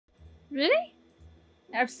Really?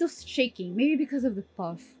 I'm still shaking. Maybe because of the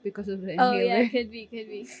puff, because of the Oh inhaler. yeah, could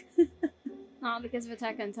be. Not because of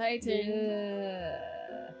Attack on Titan.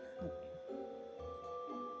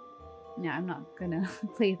 Yeah, I'm not gonna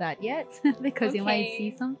play that yet because you might see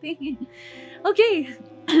Okay. something. Okay.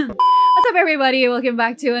 What's up, everybody? Welcome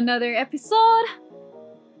back to another episode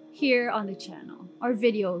here on the channel. Or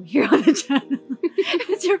video here on the channel. If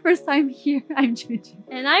it's your first time here, I'm Juju.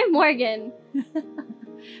 And I'm Morgan.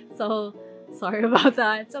 So, sorry about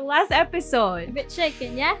that. So, last A episode. bit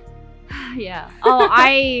shaken, yeah? Yeah. Oh,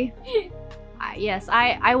 yes,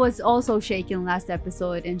 I was also shaken last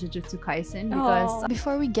episode in Jujutsu Kaisen because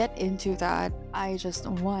Before we get into that, I just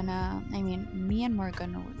wanna, me and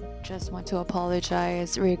Morgan just want to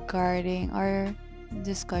apologize regarding our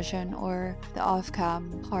discussion or the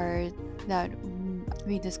off-cam part that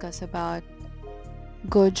we discussed about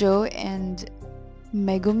Gojo and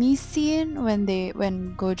Megumi scene when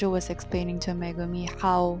Gojo was explaining to Megumi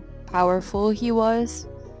how powerful he was.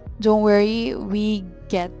 Don't worry, we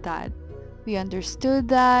get that. We understood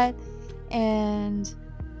that, and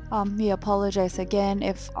we apologize again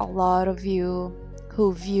if a lot of you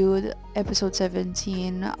who viewed episode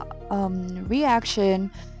 17 reaction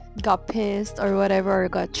got pissed or whatever or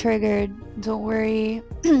got triggered. Don't worry,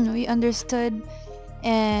 we understood,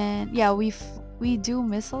 and yeah, we do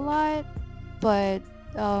miss a lot, but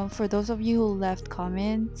for those of you who left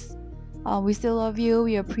comments, we still love you.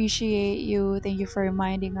 We appreciate you. Thank you for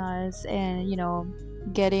reminding us and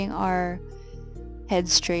getting our head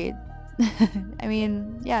straight.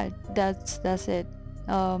 Yeah, that's it.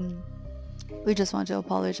 We just want to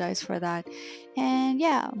apologize for that, and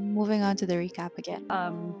yeah, moving on to the recap again.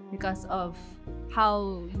 because of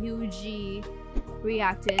how Yuji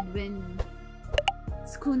reacted when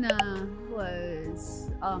Sukuna was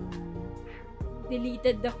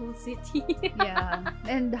Deleted the whole city. yeah,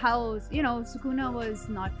 and how Sukuna is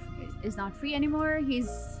not free anymore.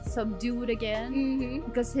 He's subdued again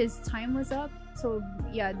because his time was up. So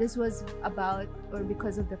yeah, this was about or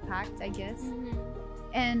because of the pact, I guess.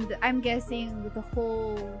 And I'm guessing with the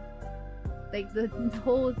whole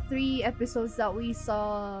whole 3 episodes that we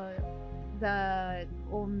saw that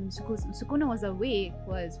Sukuna was awake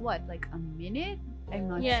was what, like a minute? I'm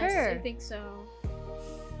not Yes, sure. I think so.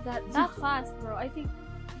 That fast, bro. I think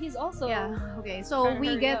he's also Okay, so trying to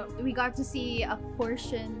hurry up. we got to see a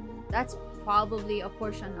portion. That's probably a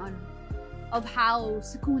portion of how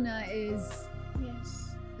Sukuna is. Yes.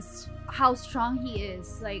 How strong he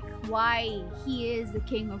is, like why he is the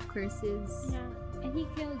king of curses. Yeah. And he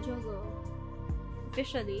killed Jogo.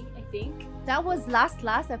 Officially, I think. That was last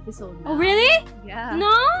episode. Oh now. really? Yeah.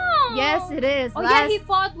 No! Yes, it is. Oh yeah, he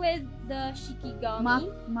fought with the Shikigami.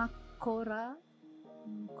 Makora,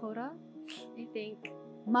 I think.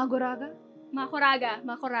 Magoraga.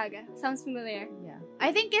 Makoraga. Sounds familiar. Yeah,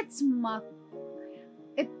 I think it's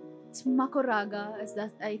Makoraga.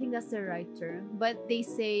 I think that's the right term, but they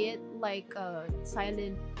say it like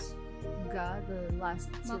silent ga, the last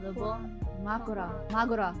syllable.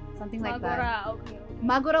 Magora, something like that. Okay.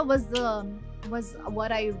 Magora was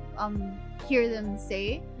what I hear them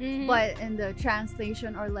say, but in the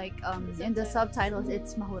translation or like in the subtitles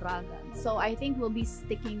it's Mahoraga. So I think we'll be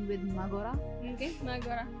sticking with Magora. Okay,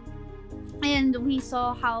 Magora. And we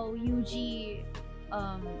saw how Yuji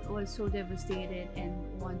was so devastated and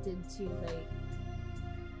wanted to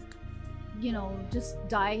just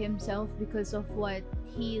die himself because of what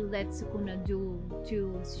he let Sukuna do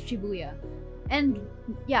to Shibuya. And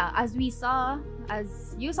yeah, as you saw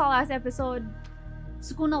last episode,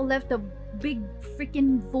 Sukuna left a big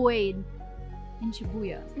freaking void in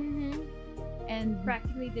Shibuya. And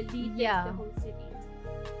Practically deleted the whole city.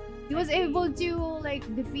 He was able to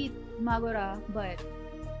defeat Magora, but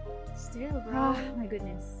still, bro. Oh my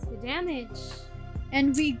goodness. The damage.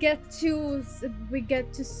 And we get to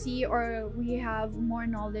see, or we have more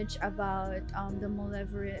knowledge about the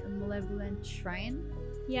malevolent shrine.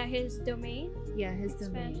 Yeah, his domain. Yeah, his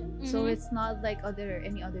domain. So it's not like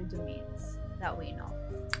any other domains that we know.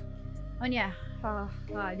 And yeah,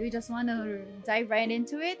 we just want to dive right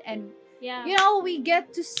into it, and we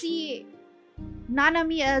get to see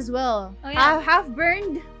Nanami as well. Oh, yeah. Half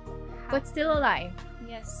burned, but still alive.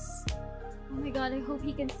 Yes. Oh my god, I hope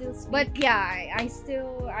he can still speak. But yeah, I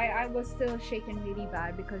was still shaken really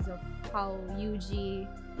bad because of how Yuji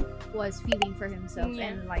was feeling for himself.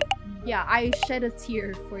 And I shed a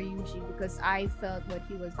tear for Yuji because I felt what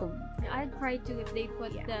he was going through. I'd cry too if they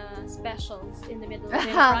put the specials in the middle of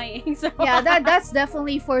him crying. So. Yeah, that's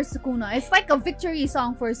definitely for Sukuna. It's like a victory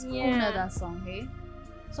song for Sukuna, that song, hey?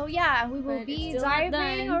 So yeah, we will be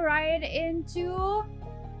diving right into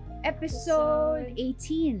episode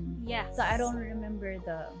 18. Yes. So I don't remember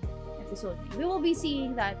the episode name. We will be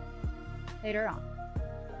seeing that later on.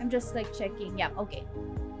 I'm just like checking. Yeah, okay.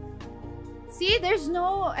 See, there's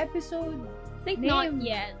no episode I think name not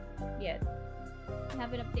yet. yet. I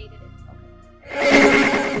haven't updated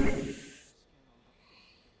it.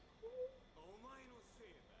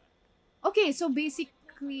 Okay, so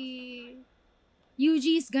basically,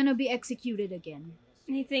 Yuji's gonna be executed again.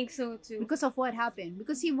 I think so too. Because of what happened.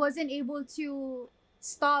 Because he wasn't able to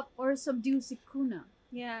stop or subdue Sukuna.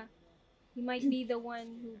 Yeah. He might be the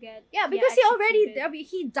one who Yeah, because he already, executed. I mean,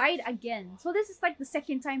 he died again. So this is like the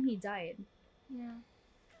second time he died. Yeah.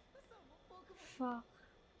 Fuck.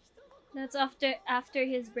 That's after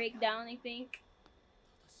his breakdown, I think.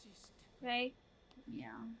 Right?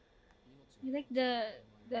 Yeah. I like the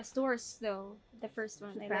stores though. The first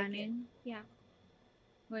one. I like it. Japanin. Yeah.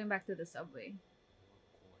 Going back to the subway.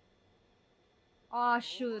 Oh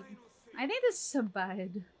shoot. I think this is so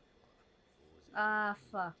bad.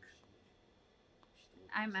 Fuck.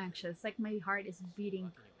 I'm anxious. Like my heart is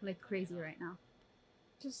beating like crazy right now.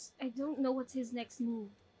 Just I don't know what's his next move.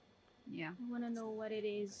 Yeah. I wanna know what it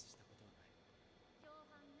is.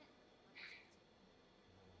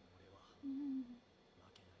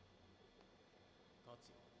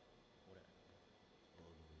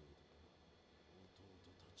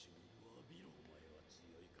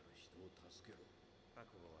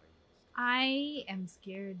 I am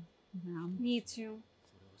scared, ma'am. Me too.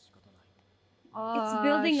 Oh, It's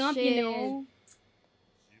building up, shit. you know.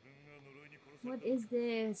 What is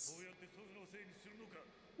this?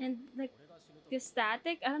 And like the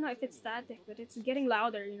static, I don't know if it's static, but it's getting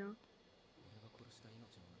louder, you know.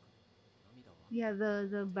 Yeah,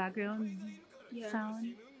 the background Yeah.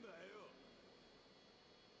 sound.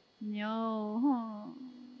 No.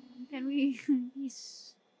 Can we?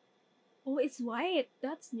 He's Oh, it's white.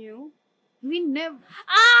 That's new. We never.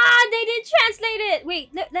 Ah, they did translate it. Wait,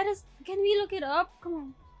 let us. Can we look it up? Come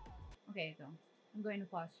on. Okay, go. I'm going to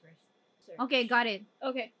pause first. Okay, got it.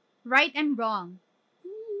 Okay. Right and wrong.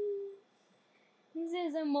 This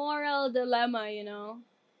is a moral dilemma, you know.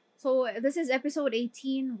 So this is episode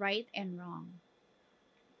 18, right and wrong.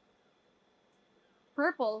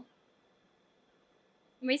 Purple.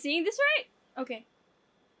 Am I seeing this right? Okay.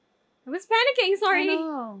 I was panicking. I Sorry.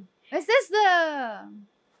 know. Is this the?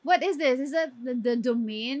 What is this? Is that the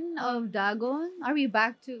domain of Dagon? Are we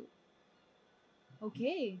back to?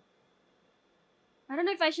 Okay. I don't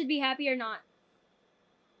know if I should be happy or not.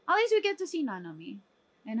 At least we get to see Nanami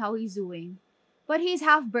and how he's doing. But he's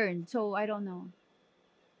half burned, so I don't know.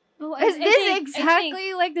 Oh, Is this I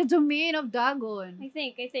exactly like the domain of Dagon?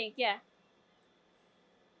 think, yeah.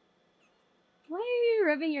 Why are you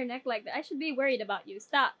rubbing your neck like that? I should be worried about you.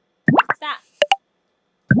 Stop. Stop.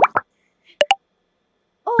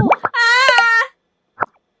 Oh, Ah!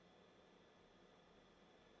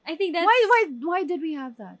 I think that's why did we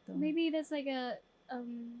have that though? maybe that's like a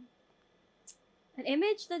an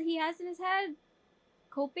image that he has in his head.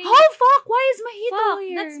 Coping. Oh fuck! Why is Mahito Fuck,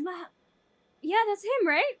 here? that's him,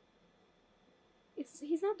 right?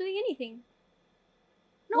 He's not doing anything.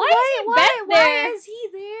 No, Why is he bent why there? is he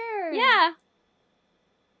there? Yeah.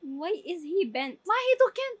 Why is he bent? Mahito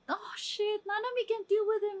can't. Oh shit! Nanami can't deal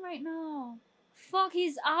with him right now. Fuck,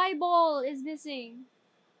 his eyeball is missing.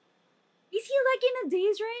 Is he like in a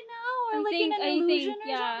daze right now, or I like think- in an I illusion think, or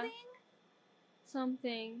yeah. something?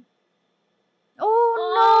 Something. Oh,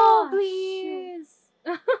 Oh, no! Please.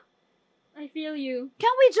 I feel you. Can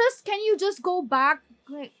you just go back?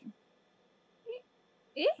 Like,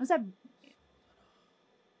 Eh? what's that?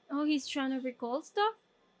 Oh, he's trying to recall stuff?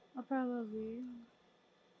 Oh, probably.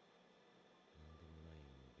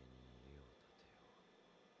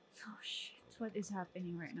 Oh shit! What is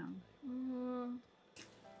happening right now?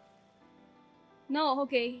 No,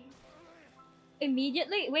 okay.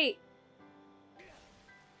 Immediately? Wait.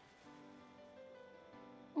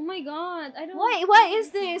 Oh my god, I don't... What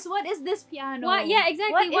is this? What is this piano? Why? Yeah,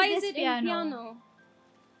 exactly. What Why is this it in piano?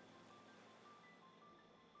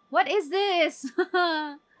 What is this?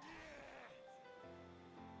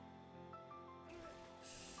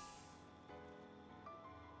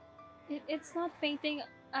 It's not painting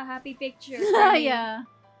a happy picture. for me. Yeah.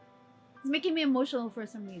 It's making me emotional for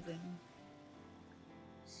some reason.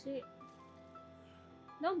 Shit.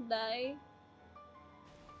 Don't die.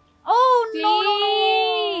 Oh Please.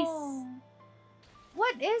 no!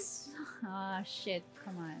 What is? Ah shit!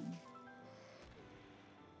 Come on.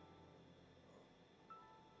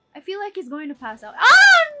 I feel like he's going to pass out.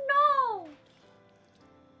 Oh no!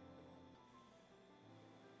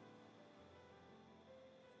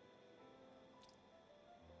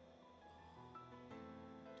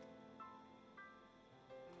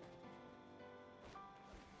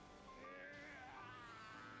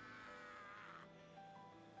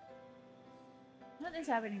 What is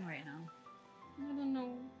happening right now? I don't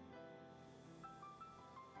know.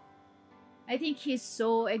 I think he's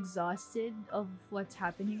so exhausted of what's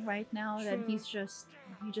happening right now that True.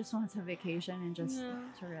 he just wants a vacation and just Yeah.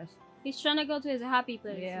 to rest. He's trying to go to his happy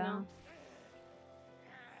place, Yeah. you know?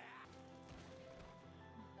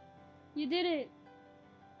 You did it.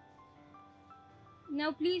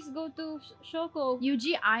 Now please go to Shoko.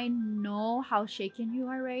 Yuji, I know how shaken you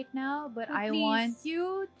are right now, but Oh, I please. want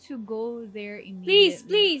you to go there immediately. Please,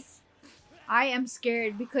 please. I am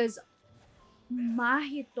scared because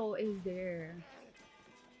Mahito is there.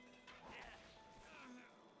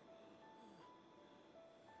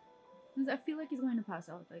 I feel like he's going to pass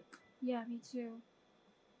out. Like, Yeah, me too.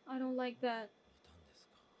 I don't like that.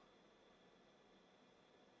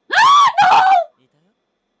 no!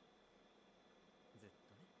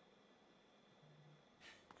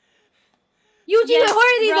 Yuji, Yes,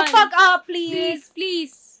 hurry the run. fuck up, please. Please,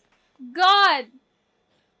 please. God.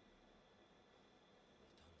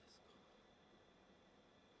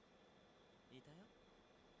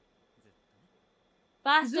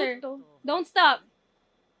 Faster. Zuto. Don't stop.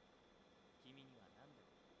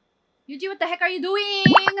 Yuji, what the heck are you doing?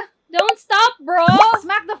 Don't stop, bro.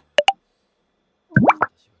 Smack the.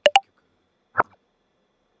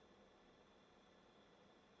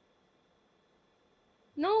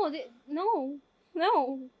 No, no.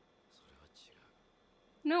 No.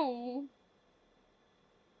 No.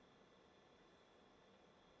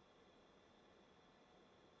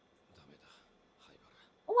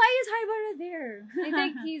 Why is Haibara there? I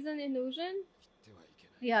think he's an illusion.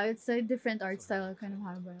 Yeah, it's a different art style kind of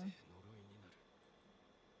Haibara.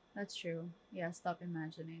 That's true. Yeah, stop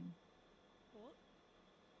imagining.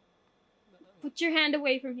 Put your hand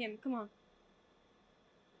away from him. Come on.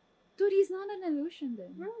 Dude, he's not an illusion I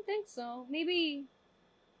then. don't think so. Maybe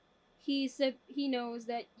he knows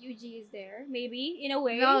that Yuji is there. Maybe, in a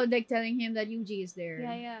way. No, like telling him that Yuji is there.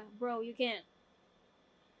 Yeah, yeah. Bro, you can't.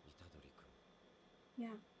 Yeah.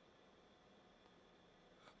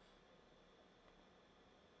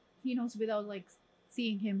 He knows without like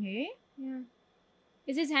seeing him, hey? Yeah.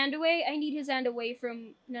 Is his hand away? I need his hand away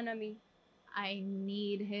from Nanami. I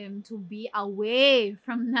need him to be away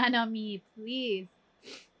from Nanami, please.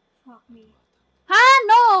 Fuck me.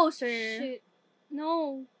 No, sir. Shit.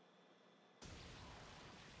 No.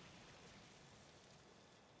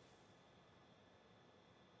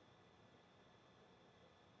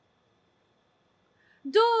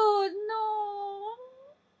 Dude, no.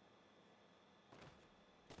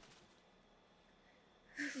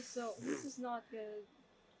 This is not good.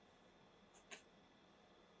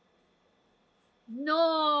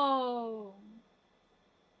 No.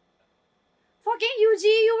 Fucking Yuji,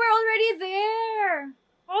 you were already there.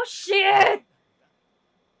 Oh shit.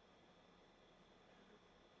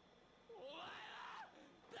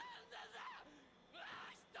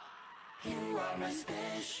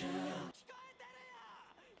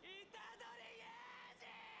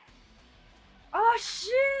 Oh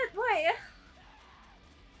shit. Wait.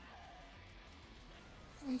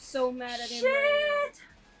 I'm so mad at him right Shit.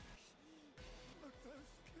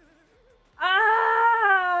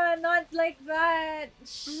 Ah, not like that.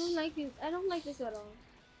 now. I don't like it. I don't like this at all.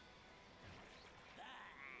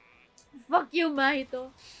 Fuck you, Mahito.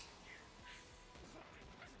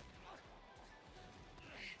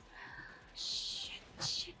 Shit.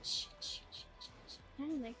 I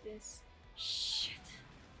don't like this. Shit.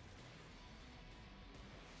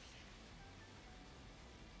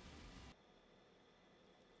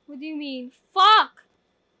 What do you mean? Fuck!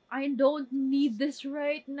 I don't need this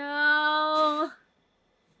right now.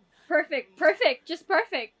 Perfect. Perfect. Just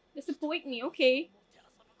perfect. Disappoint me, okay?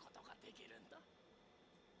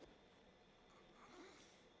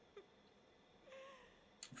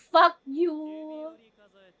 Fuck you.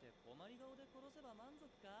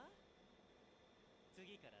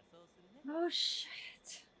 Oh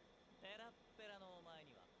shit.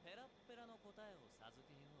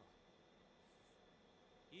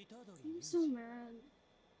 I'm so mad.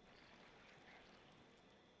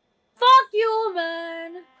 Fuck you,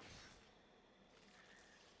 man.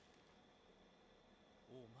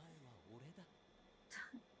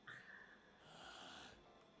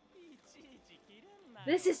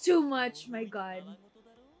 This is too much, my god.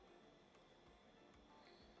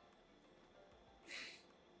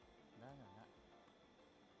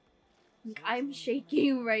 I'm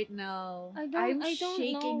shaking right now. I I'm don't know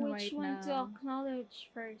shaking which right one to now. acknowledge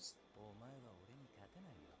first.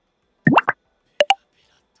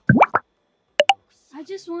 I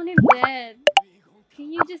just want him dead.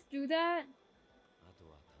 Can you just do that?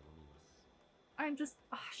 I'm just.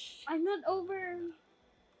 Oh, shit. I'm not over.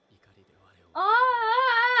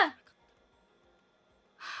 Ah!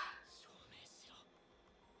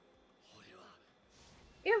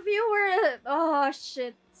 If you were, oh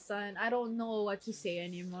shit, son, I don't know what to say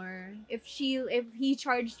anymore. If he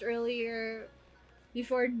charged earlier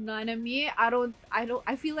before Nanami,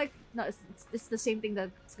 I feel like no, it's the same thing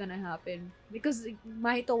that's gonna happen because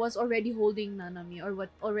Mahito was already holding Nanami or what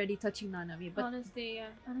already touching Nanami, but Honestly,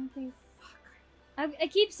 yeah. I don't think. I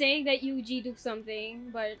keep saying that Yuji do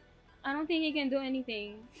something, but I don't think he can do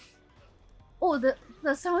anything. oh the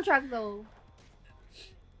soundtrack though.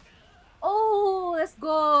 Oh, let's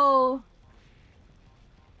go.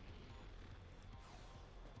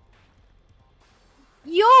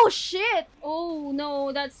 Yo, shit. Oh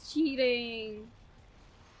no, that's cheating.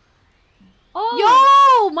 Oh!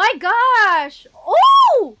 Yo, my gosh.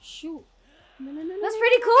 Oh, Shoot. No, that's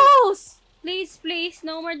pretty close. Please, please,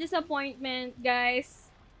 no more disappointment, guys.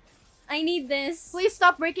 I need this. Please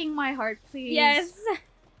stop breaking my heart, please. Yes.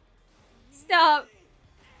 Stop.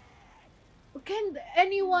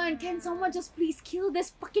 Can someone just please kill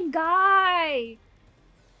this fucking guy?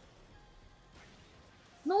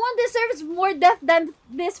 No one deserves more death than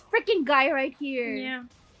this freaking guy right here. Yeah.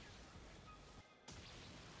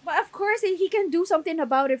 But of course, he can do something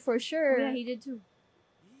about it for Oh, sure. yeah, he did too.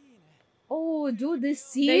 Oh, dude, this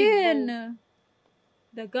They scene.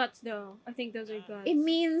 The guts, though. I think those are guts. It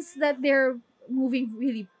means that they're moving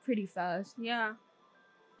really pretty fast. Yeah.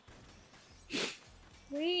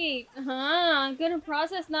 Wait. I'm gonna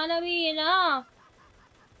process Nanami enough.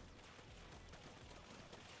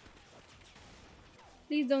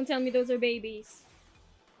 Please don't tell me those are babies.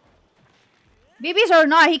 Babies or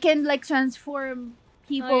not, he can like transform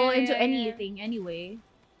people Oh, yeah, into yeah, yeah. anything anyway.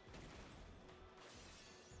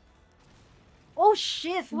 Oh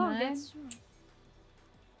shit, Fuck, man. that's true.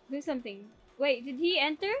 Do something. Wait, did he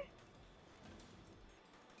enter?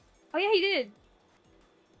 Oh yeah, he did.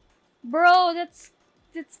 Bro, that's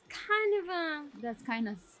kind of a That's kind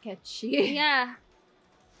of sketchy. yeah.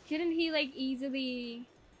 Couldn't he like easily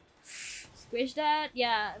squish that?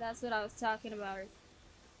 Yeah, that's what I was talking about.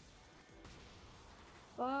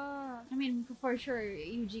 Fuck. I mean, for sure,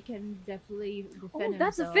 Yuji can definitely defend Oh, himself.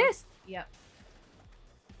 that's a fist. Yep.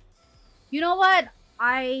 You know what?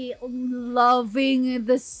 I am loving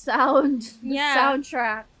the sound, the Yeah.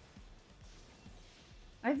 soundtrack.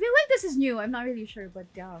 I feel like this is new. I'm not really sure,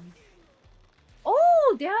 but damn.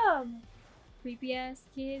 Oh, damn. Creepy ass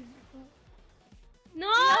kid. No!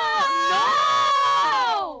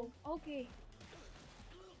 No! Okay.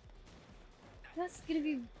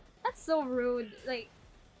 That's so rude. Like,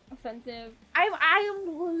 offensive. I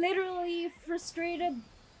am literally frustrated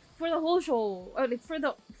for the whole show, or like for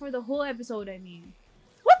the whole episode. I mean,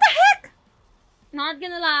 what the heck? Not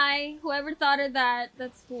gonna lie, whoever thought of that,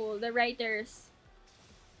 that's cool. The writers.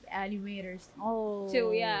 The animators. Oh.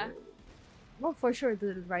 Too, yeah. Well, for sure,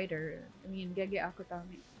 the writer. I mean, Gege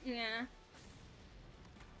Akutami. Yeah.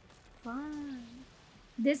 Fun.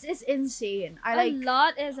 This is insane. I A like.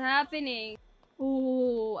 lot is happening.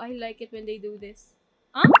 Oh, I like it when they do this.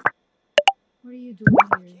 Huh? What are you doing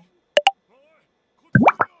here?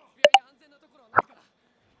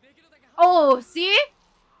 Oh, see?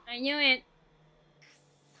 I knew it.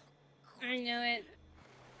 I knew it.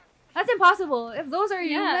 That's impossible. If those are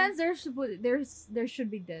Yeah. humans, there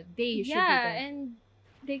should be dead. They should be Yeah, dead. and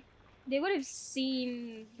they would have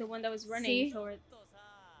seen the one that was running See? toward.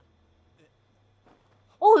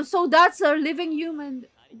 Oh, so that's a living human.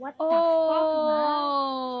 What the fuck, man?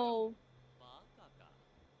 Oh.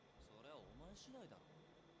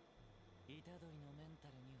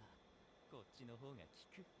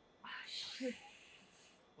 Ah, shit.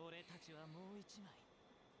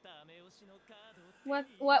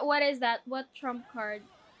 What is that? What trump card?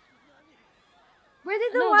 Where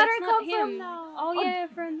did the No, water that's not come from him. now? Oh yeah,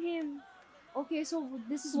 from him. Okay, so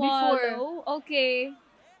this is before. Swallow. Okay.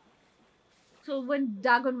 So when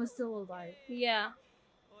Dagon was still alive. Yeah.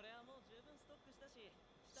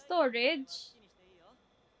 Storage.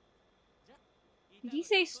 Did he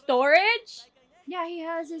say storage? Yeah, he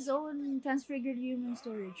has his own transfigured human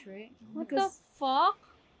storage, right? What Because the fuck?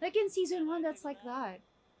 like in season 1, that's like that.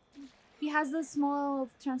 He has the small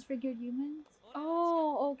transfigured humans.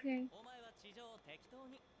 Oh, okay.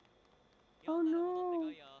 Oh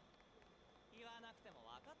no.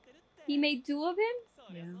 He made two of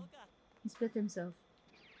him? Yeah. He split himself.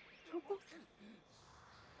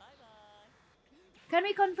 Can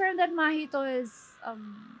we confirm that Mahito is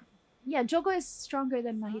yeah, Jogo is stronger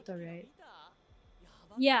than Mahito, right?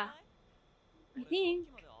 Yeah. I think.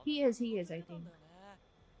 He is, I think.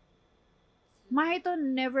 Mahito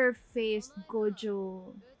never faced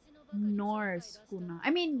Gojo nor Sukuna.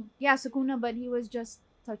 I mean, yeah, Sukuna, but he was just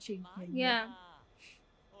touching him. Yeah.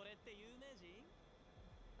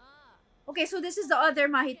 Okay, so this is the other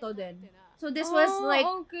Mahito then. So this was like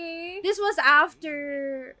okay. this was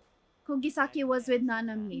after Kugisaki was with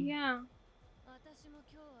Nanami. Yeah.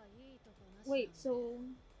 Wait, so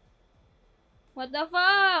what the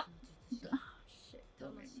fuck? Shit.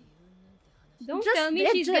 Don't Just- tell me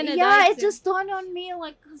it she's ju- gonna die. Yeah, it soon. just dawned on me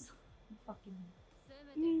like fucking.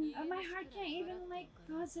 My heart can't even like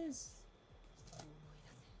process.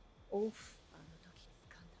 Oof.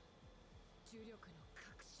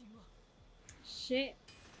 Shit.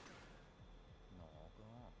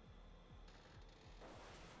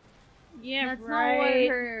 Yeah, That's not what right.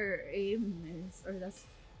 her aim is, or that's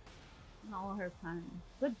not what her plan.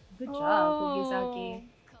 Good job, Oh. Kugisaki.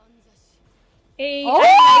 Hey, Oh!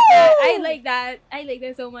 I like that. I like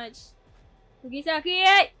that so much.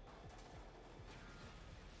 Kugisaki!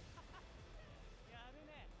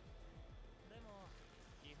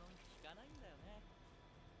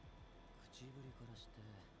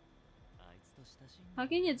 How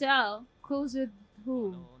can you tell? Close with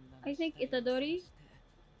who? I think Itadori.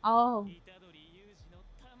 Oh,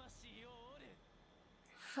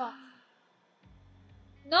 Fuck.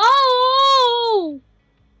 No!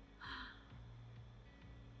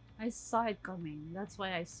 I saw it coming. That's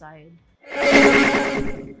why I sighed.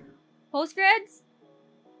 Post creds?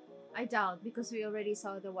 I doubt because we already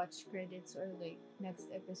saw the watch credits or like next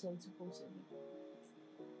episode supposedly.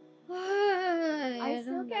 I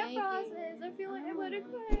still can't process. I feel like I'm gonna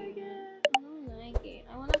cry again. I don't like it.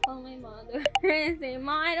 I wanna call my mother and say,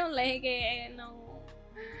 "Mom, I don't like it." No.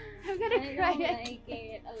 I'm gonna I cry don't again. like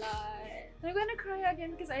it a lot. I'm gonna cry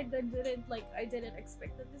again because I didn't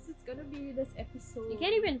expect that this is gonna be this episode. You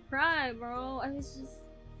can't even cry, bro. I was just,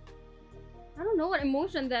 I don't know what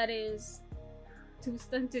emotion that is. Too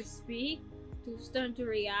stunned to speak, too stunned to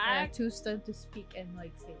react. too stunned to speak and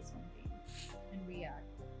like say something and react.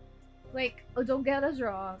 Like, oh, don't get us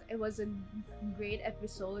wrong, it was a great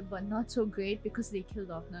episode, but not so great because they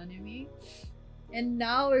killed off Nanami. And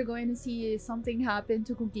now we're going to see something happen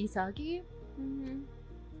to Kugisaki. Mm-hmm.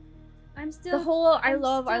 I'm still. The whole I I'm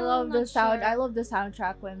love still the not sound. sure. I love the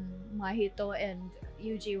soundtrack when Mahito and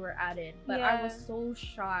Yuji were added, but I was Yeah. so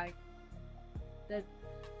shocked that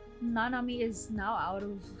Nanami is now out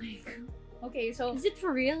of like. Okay, so Is it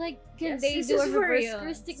for real? Like, can yes, they this do is a for reverse real.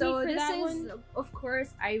 Christic So for this that is, one? of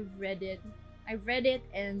course, I read it,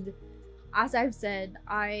 and as I've said,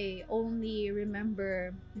 I only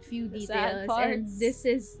remember a few The sad details, and parts.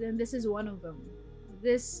 this is one of them.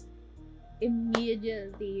 This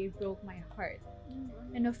immediately broke my heart.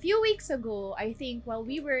 And a few weeks ago, I think while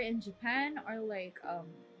we were in Japan, or like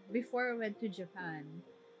before I went to Japan,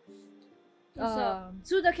 What's up?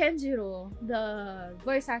 Tsuda Kenjiro, the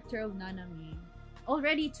voice actor of Nanami,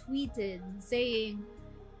 already tweeted saying,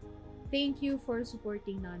 "Thank you for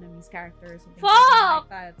supporting Nanami's character," or something like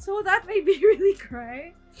that. So that made me really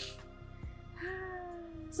cry.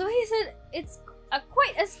 So he said it's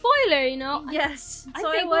quite a spoiler, you know? Yes. I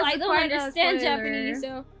So think it was I don't quite a understand spoiler. Japanese,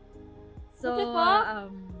 so So What the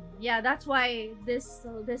fuck? yeah, that's why this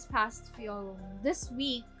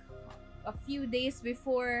week, a few days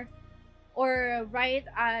before, or right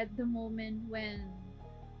at the moment when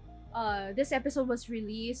this episode was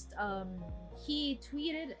released, he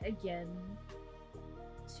tweeted again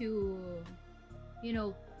to,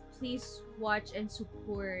 please watch and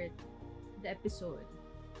support the episode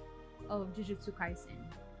of Jujutsu Kaisen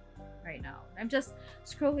right now. I'm just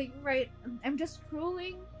scrolling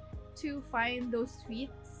to find those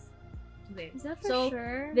tweets. Okay. is that for So,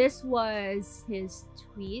 sure? this was his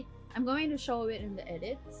tweet. I'm going to show it in the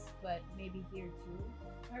edits, but maybe here too.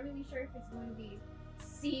 Not really sure if it's going to be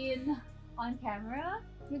seen on camera.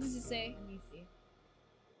 What does it say? Let me see.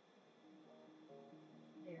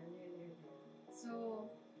 There. So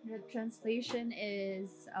the translation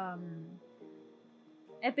is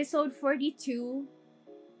episode 42,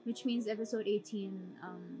 which means episode 18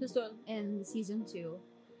 This one. in season 2.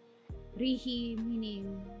 Rihi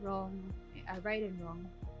meaning wrong, right and wrong.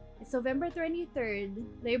 It's November 23rd,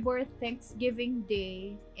 Labor Thanksgiving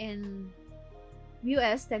Day in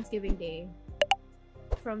US Thanksgiving Day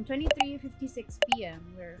from 23:56 p.m.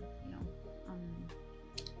 where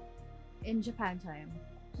in Japan time.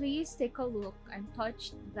 Please take a look. I'm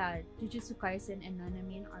touched that Jujutsu Kaisen and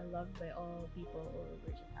Nanamin are loved by all people all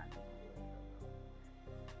over Japan.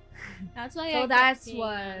 That's why. So I that's kept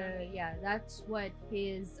what, saying that's what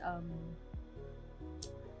his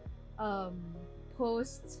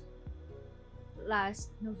post last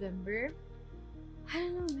November. I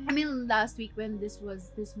don't know, man. I mean last week when this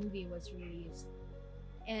movie was released.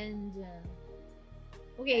 And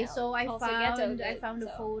okay, I'll so I also get to found it,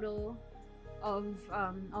 a so. photo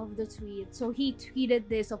of the tweet. So he tweeted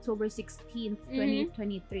this October 16th,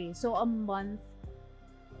 2023. So a month.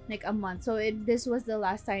 So this was the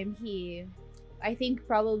last time he, I think,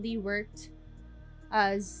 probably worked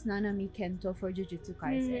as Nanami Kento for Jujutsu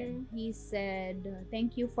Kaisen. He said,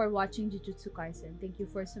 "Thank you for watching Jujutsu Kaisen. Thank you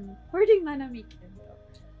for supporting Nanami Kento."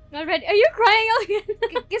 Already, are you crying again?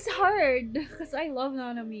 It's hard because I love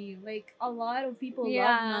Nanami. Like, a lot of people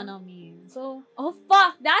love Nanami. So Oh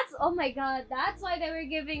fuck! Oh my god! That's why they were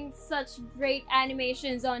giving such great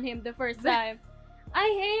animations on him the first time. I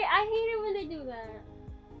hate it when they do that.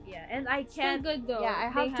 yeah, and I Still can't. good though.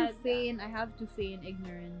 Yeah, I They have to feign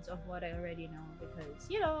ignorance of what I already know because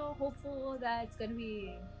hopeful that it's gonna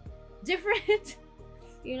be different.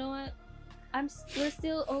 You know what? We're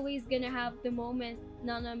still always gonna have the moment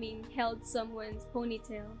Nanami held someone's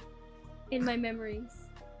ponytail in my memories.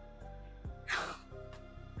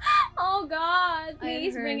 Oh god,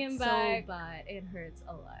 please bring him back. So bad. It hurts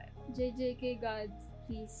a lot. JJK gods,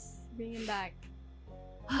 please bring him back.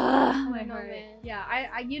 My know, heart. man. Yeah,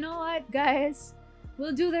 I you know what, guys?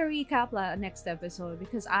 We'll do the recap next episode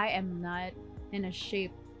because I am not in a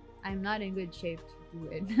shape. I'm not in good shape to do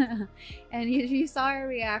it. And you saw our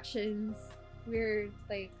reactions. We're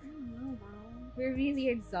like, I don't know, wow. We're really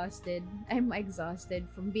exhausted. I'm exhausted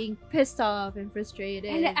from being pissed off and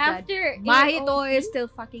frustrated. And after Mahito is still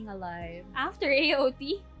fucking alive. After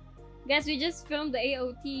AOT, guys, we just filmed the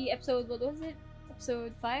AOT episode. What was it?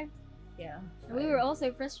 Episode 5. Yeah. And we were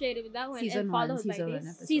also frustrated with that one. Season and 1, followed by season 1 this.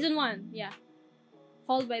 episode. Season 1, yeah.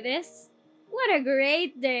 Followed by this. What a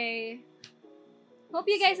great day. Hope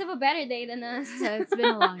you guys have a better day than us. It's been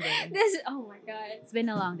a long day. Oh my god. It's been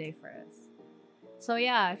a long day for us. So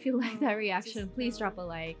yeah, if you like that reaction, please drop a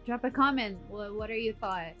like, drop a comment. What are your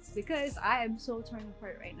thoughts? Because I am so torn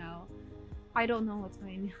apart right now. I don't know what's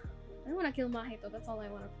going on. I want to kill Mahito. That's all I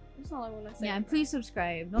want to say. Yeah, and please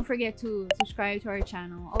subscribe. Don't forget to subscribe to our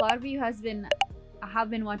channel. A lot of you have been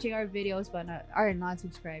watching our videos but are not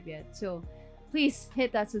subscribed yet. So please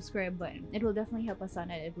hit that subscribe button. It will definitely help us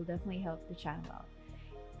on it. It will definitely help the channel out.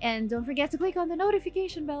 And don't forget to click on the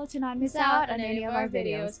notification bell to not miss out on any of our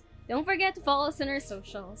videos. Don't forget to follow us on our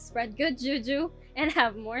socials. Spread good juju and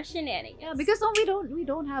have more shenanigans. Yeah, because we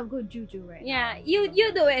don't have good juju right now. Yeah, you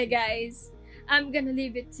do it, guys. I'm gonna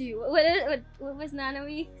leave it to you. What was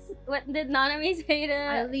Nanami? What did Nanami say to?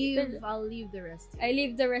 I'll leave the rest. I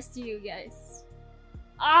leave the rest to you guys.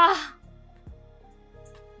 Ah,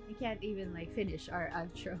 We can't even finish our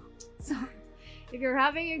outro. So if you're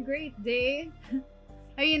having a great day,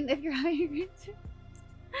 if you're having a great day.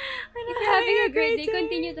 If you're having a great day,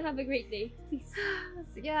 continue to have a great day, please.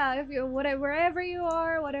 Yeah, if you're wherever you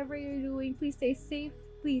are, whatever you're doing, please stay safe.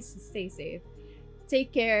 Please stay safe.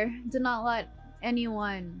 Take care. Do not let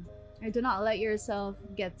anyone or do not let yourself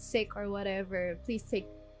get sick or whatever. Please take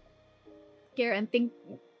care and think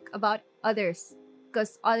about others,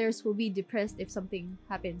 because others will be depressed if something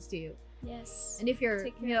happens to you. Yes. And if you're,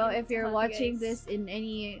 if you're watching guys. this in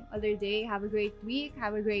any other day, have a great week,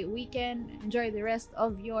 have a great weekend, enjoy the rest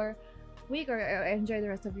of your week or enjoy the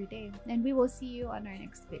rest of your day. And we will see you on our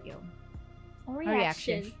next video. Or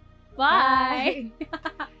reaction. Bye.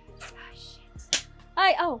 Bye. Ah, shit.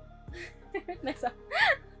 Oh. Mess up.